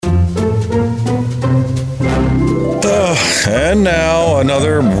And now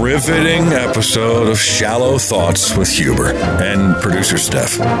another riveting episode of Shallow Thoughts with Huber and producer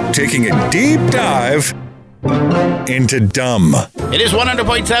Steph, taking a deep dive into dumb. It is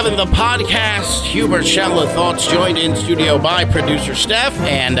 100.7, the podcast. Huber's Shallow Thoughts, joined in studio by producer Steph,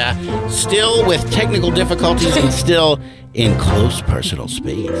 and still with technical difficulties and still in close personal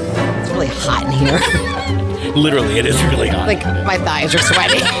space. It's really hot in here. Literally, it is really hot. Like, my thighs are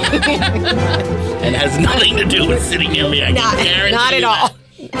sweating. And has nothing to do with sitting near me. I can guarantee not at all.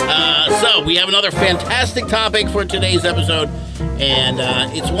 So, we have another fantastic topic for today's episode, and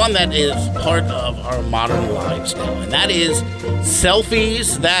it's one that is part of our modern lives now, and that is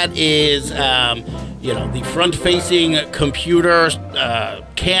selfies. That is, the front-facing computer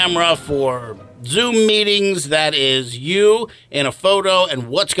camera for Zoom meetings. That is you in a photo and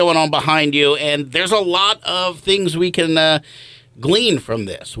what's going on behind you, and there's a lot of things we can glean from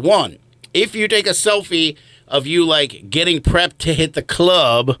this. One, if you take a selfie of you, like, getting prepped to hit the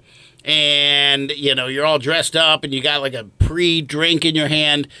club, and, you're all dressed up, and you got, like, a pre-drink in your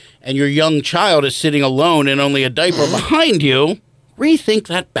hand, and your young child is sitting alone in only a diaper behind you, rethink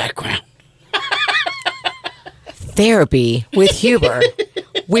that background. Therapy with Huber.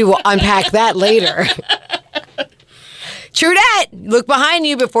 We will unpack that later. True that. Look behind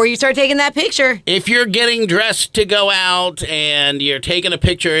you before you start taking that picture. If you're getting dressed to go out and you're taking a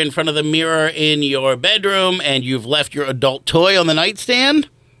picture in front of the mirror in your bedroom and you've left your adult toy on the nightstand,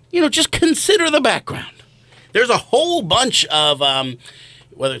 just consider the background. There's a whole bunch of,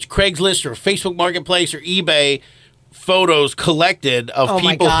 whether it's Craigslist or Facebook Marketplace or eBay, photos collected of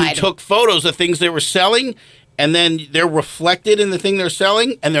people who took photos of things they were selling, and then they're reflected in the thing they're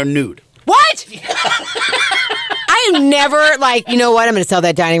selling, and they're nude. What? I am never you know what? I'm going to sell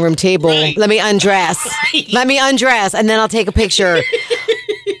that dining room table. Right. Let me undress. Right. Let me undress, and then I'll take a picture.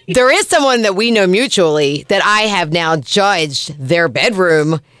 There is someone that we know mutually that I have now judged their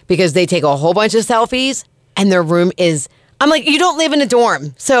bedroom because they take a whole bunch of selfies, and their room is... I'm like, you don't live in a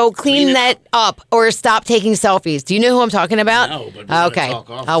dorm, so clean that up or stop taking selfies. Do you know who I'm talking about? No, but okay. talk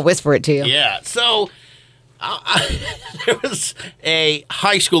off. I'll whisper it to you. Yeah, so... there was a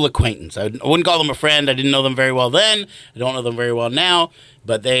high school acquaintance. I wouldn't call them a friend. I didn't know them very well then. I don't know them very well now.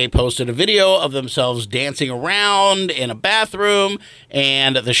 But they posted a video of themselves dancing around in a bathroom.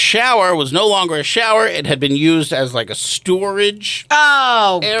 And the shower was no longer a shower. It had been used as like a storage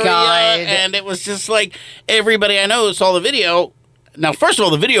area. God. And it was just like everybody I know saw the video. Now, first of all,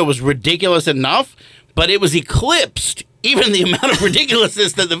 the video was ridiculous enough, but it was eclipsed. Even the amount of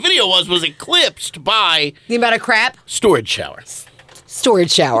ridiculousness that the video was eclipsed by... The amount of crap? Storage shower.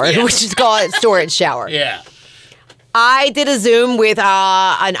 Storage shower. Yeah. We should call it storage shower. Yeah. I did a Zoom with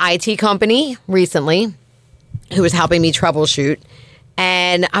an IT company recently who was helping me troubleshoot.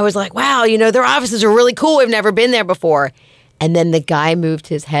 And I was like, wow, their offices are really cool. I've never been there before. And then the guy moved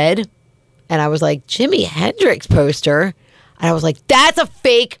his head. And I was like, Jimi Hendrix poster. And I was like, that's a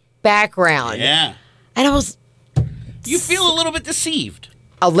fake background. Yeah. And I was... You feel a little bit deceived.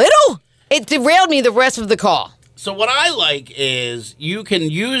 A little? It derailed me the rest of the call. So what I like is you can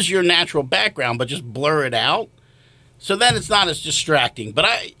use your natural background, but just blur it out. So then it's not as distracting. But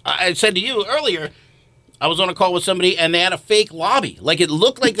I said to you earlier, I was on a call with somebody, and they had a fake lobby. Like, it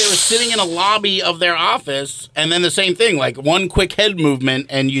looked like they were sitting in a lobby of their office, and then the same thing, like one quick head movement,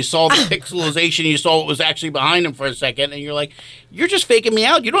 and you saw the pixelization, you saw what was actually behind them for a second, and you're like, you're just faking me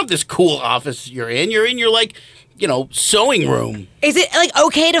out. You don't have this cool office you're in. You're in your, sewing room. Is it,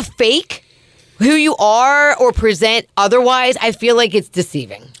 okay to fake who you are or present otherwise? I feel like it's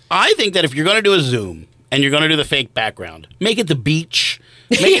deceiving. I think that if you're going to do a Zoom and you're going to do the fake background, make it the beach,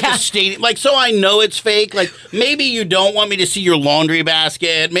 make it the stadium. So I know it's fake. Like, maybe you don't want me to see your laundry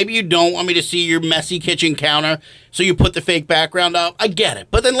basket. Maybe you don't want me to see your messy kitchen counter. So you put the fake background up. I get it.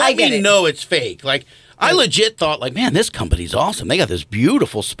 But then let me know it's fake. I legit thought, man, this company's awesome. They got this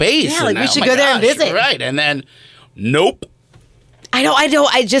beautiful space. Yeah, we should go there and visit. Right. And then, nope.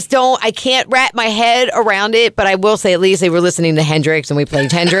 I can't wrap my head around it, but I will say at least they were listening to Hendrix and we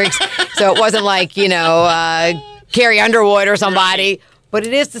played Hendrix. So it wasn't like, Carrie Underwood or somebody, but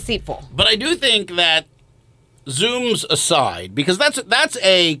it is deceitful. But I do think that Zooms aside, because that's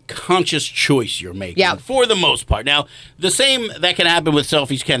a conscious choice you're making for the most part. Now, the same that can happen with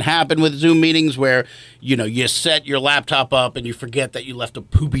selfies can happen with Zoom meetings where, you set your laptop up and you forget that you left a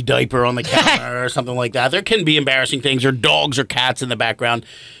poopy diaper on the counter or something like that. There can be embarrassing things or dogs or cats in the background.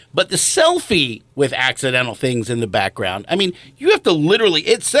 But the selfie with accidental things in the background, I mean, you have to literally,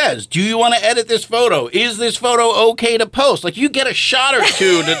 it says, do you want to edit this photo? Is this photo okay to post? You get a shot or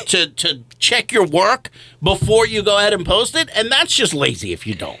two to check your work before you go ahead and post it, and that's just lazy if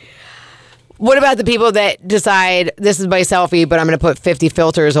you don't. What about the people that decide this is my selfie, but I'm going to put 50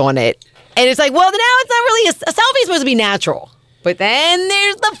 filters on it? And it's like, well, now it's not really a selfie is supposed to be natural. But then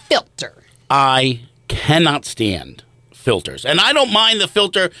there's the filter. I cannot stand filters. And I don't mind the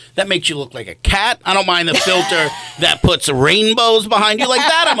filter that makes you look like a cat. I don't mind the filter that puts rainbows behind you. Like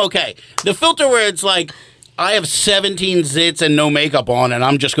that, I'm okay. The filter where it's like, I have 17 zits and no makeup on, and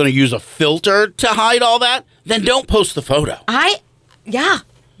I'm just going to use a filter to hide all that, then don't post the photo. Yeah.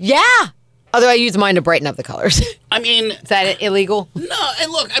 Although I use mine to brighten up the colors. I mean... Is that illegal? No, and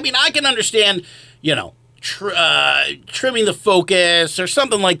look, I mean, I can understand, trimming the focus or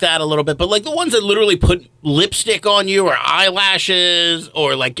something like that a little bit, but like the ones that literally put lipstick on you or eyelashes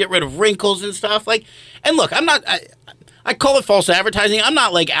or like get rid of wrinkles and stuff, like, and look, I call it false advertising. I'm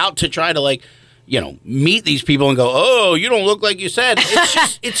not like out to try to like, meet these people and go, oh, you don't look like you said. It's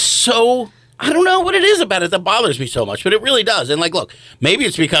just, it's so, I don't know what it is about it that bothers me so much, but it really does. And like, look, maybe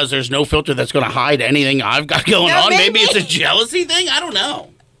it's because there's no filter that's going to hide anything I've got going on. Maybe it's a jealousy thing. I don't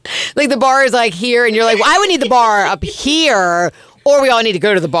know. Like the bar is like here, and you're like, well, I would need the bar up here, or we all need to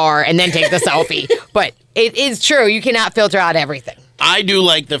go to the bar and then take the selfie. But it is true. You cannot filter out everything. I do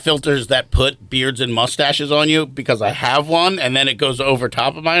like the filters that put beards and mustaches on you because I have one, and then it goes over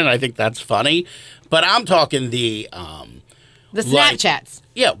top of mine, and I think that's funny. But I'm talking the Snapchats.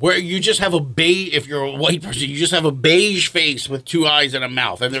 Yeah, where you just have a beige, if you're a white person, you just have a beige face with 2 eyes and a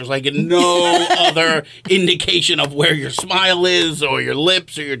mouth, and there's like no other indication of where your smile is or your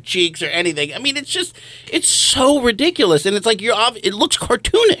lips or your cheeks or anything. I mean, it's so ridiculous, and it's like it looks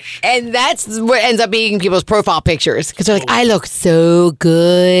cartoonish. And that's what ends up being people's profile pictures, because they're like, I look so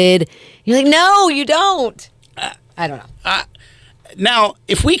good. You're like, no, you don't. I don't know. Now,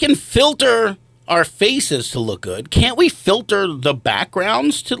 if we can filter our faces to look good, can't we filter the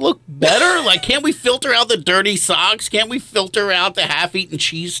backgrounds to look better? Like, can't we filter out the dirty socks? Can't we filter out the half-eaten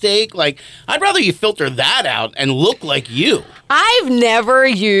cheesesteak? Like, I'd rather you filter that out and look like you. I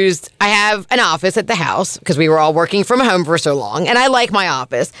have an office at the house because we were all working from home for so long, and I like my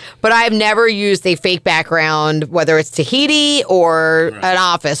office, but I've never used a fake background, whether it's Tahiti or an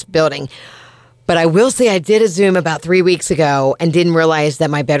office building. But I will say I did a Zoom about 3 weeks ago and didn't realize that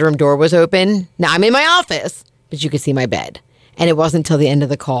my bedroom door was open. Now, I'm in my office, but you could see my bed. And it wasn't until the end of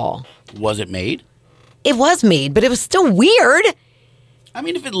the call. Was it made? It was made, but it was still weird. I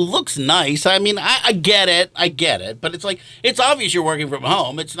mean, if it looks nice, I mean, I get it. But it's like, it's obvious you're working from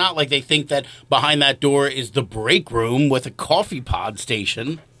home. It's not like they think that behind that door is the break room with a coffee pod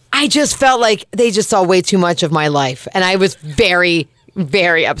station. I just felt like they just saw way too much of my life. And I was very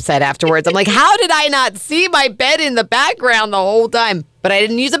upset afterwards. I'm like, how did I not see my bed in the background the whole time? But I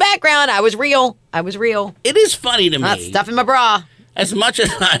didn't use a background. I was real. It is funny to me. Not stuff in my bra. As much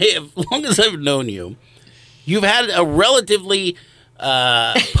as as long as I've known you, you've had a relatively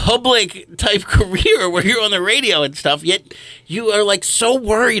public type career where you're on the radio and stuff, yet you are like so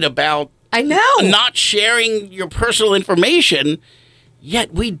worried about not sharing your personal information,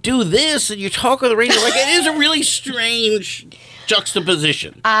 yet we do this and you talk on the radio. Like, it is a really strange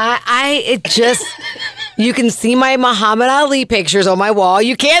juxtaposition. You can see my Muhammad Ali pictures on my wall.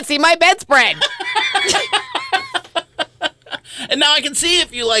 You can't see my bedspread. And now I can see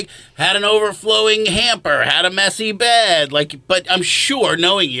if you like had an overflowing hamper, had a messy bed, but I'm sure,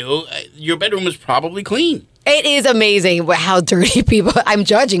 knowing you, your bedroom was probably clean. It is amazing how dirty people. I'm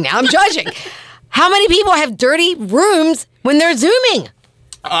judging now. How many people have dirty rooms when they're Zooming?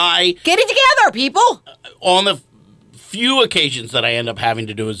 Get it together, people. On the few occasions that I end up having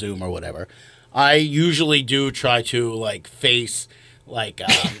to do a Zoom or whatever, I usually do try to face,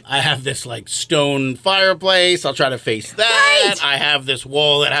 I have this stone fireplace. I'll try to face that. Right. I have this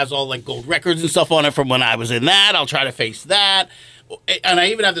wall that has all gold records and stuff on it from when I was in that. I'll try to face that. And I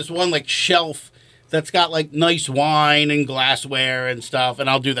even have this one shelf that's got nice wine and glassware and stuff, and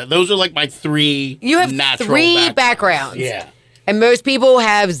I'll do that. Those are my three. You have natural three backgrounds. Yeah. And most people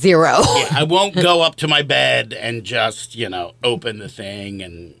have zero. Yeah, I won't go up to my bed and just, open the thing.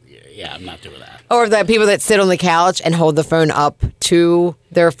 And yeah, I'm not doing that. Or the people that sit on the couch and hold the phone up to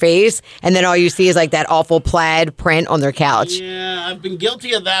their face, and then all you see is that awful plaid print on their couch. Yeah, I've been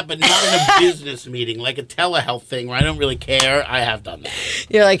guilty of that, but not in a business meeting, like a telehealth thing where I don't really care. I have done that.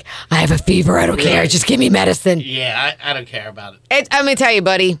 You're like, I have a fever. I don't care. Just give me medicine. Yeah, I don't care about it. I'm going to tell you,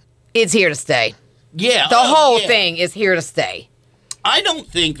 buddy, it's here to stay. Yeah. The whole thing is here to stay. I don't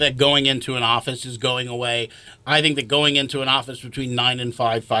think that going into an office is going away. I think that going into an office between 9 and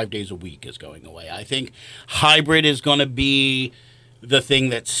 5 days a week is going away. I think hybrid is going to be the thing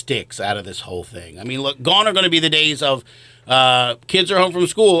that sticks out of this whole thing. I mean, look, gone are going to be the days of kids are home from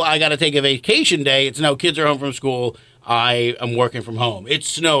school, I got to take a vacation day. It's no, kids are home from school, I am working from home. It's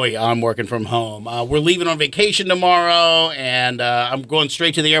snowy. I'm working from home. We're leaving on vacation tomorrow, and I'm going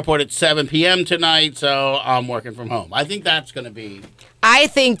straight to the airport at 7 p.m. tonight, so I'm working from home. I think that's going to be... I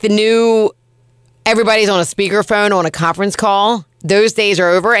think the new everybody's on a speakerphone on a conference call, those days are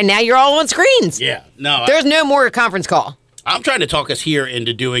over, and now you're all on screens. Yeah. No. There's no more conference call. I'm trying to talk us here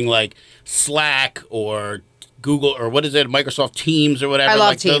into doing, like, Slack or Google or what is it, Microsoft Teams or whatever. I love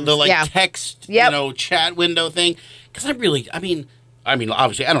like Teams. The yeah. text, chat window thing. Because I mean,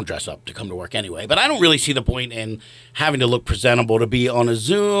 obviously I don't dress up to come to work anyway, but I don't really see the point in having to look presentable to be on a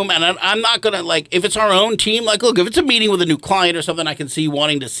Zoom. And I'm not going to, like, if it's our own team, like, look, if it's a meeting with a new client or something, I can see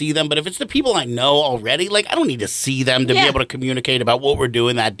wanting to see them. But if it's the people I know already, like, I don't need to see them to be able to communicate about what we're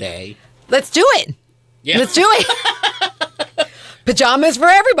doing that day. Let's do it. Yeah. Let's do it. Pajamas for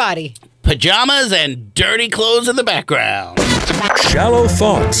everybody. Pajamas and dirty clothes in the background. Shallow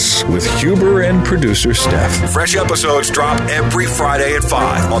Thoughts with Huber and Producer Steph. Fresh episodes drop every Friday at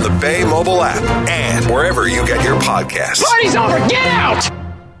 5 on the Bay mobile app and wherever you get your podcasts. Party's over. Get out!